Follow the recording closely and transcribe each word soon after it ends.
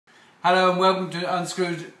Hello and welcome to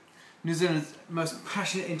Unscrewed, New Zealand's most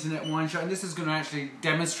passionate internet wine show, and this is going to actually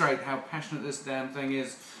demonstrate how passionate this damn thing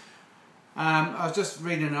is. I was just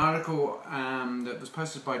reading an article that was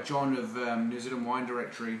posted by John of New Zealand Wine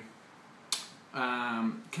Directory.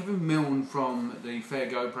 Kevin Milne from the Fair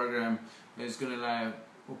Go program is going to lay,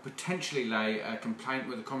 or potentially lay, a complaint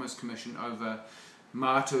with the Commerce Commission over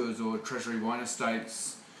Mātua's or Treasury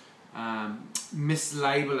Estates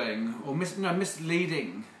mislabeling or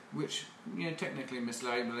misleading, which technically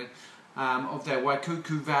mislabeling, of their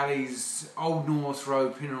Waikuku Valley's Old North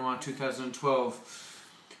Road Pinot Noir 2012.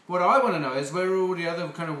 What I want to know is where are all the other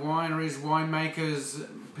kind of wineries, winemakers,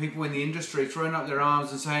 people in the industry throwing up their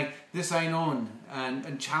arms and saying this ain't on,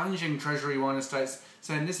 and challenging Treasury Wine Estates,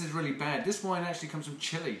 saying this is really bad. This wine actually comes from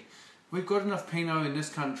Chile. We've got enough Pinot in this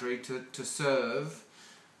country to serve.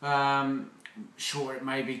 Sure, it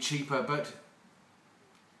may be cheaper, but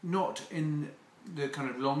not in the kind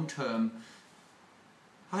of long term.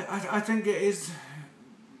 I think it is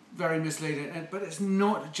very misleading, but it's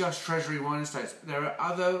not just Treasury Wine Estates. There are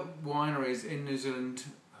other wineries in New Zealand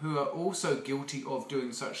who are also guilty of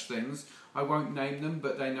doing such things. I won't name them,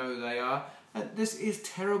 but they know they are. And this is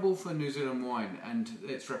terrible for New Zealand wine and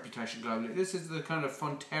its reputation globally. This is the kind of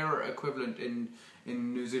Fonterra equivalent in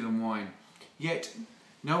New Zealand wine. Yet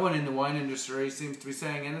no one in the wine industry seems to be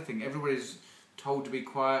saying anything. Everybody's told to be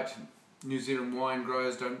quiet. New Zealand wine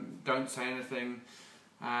growers don't say anything.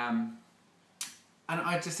 And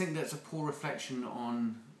I just think that's a poor reflection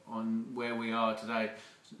on where we are today.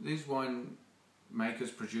 These wine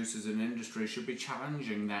makers, producers and industry should be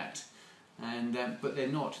challenging that, and but they're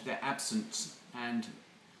not. They're absent, and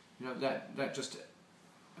that just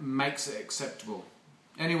makes it acceptable.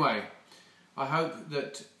 Anyway, I hope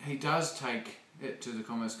that he does take it to the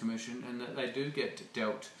Commerce Commission and that they do get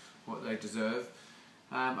dealt what they deserve.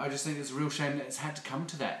 I just think it's a real shame that it's had to come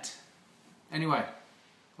to that. Anyway,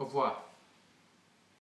 au revoir.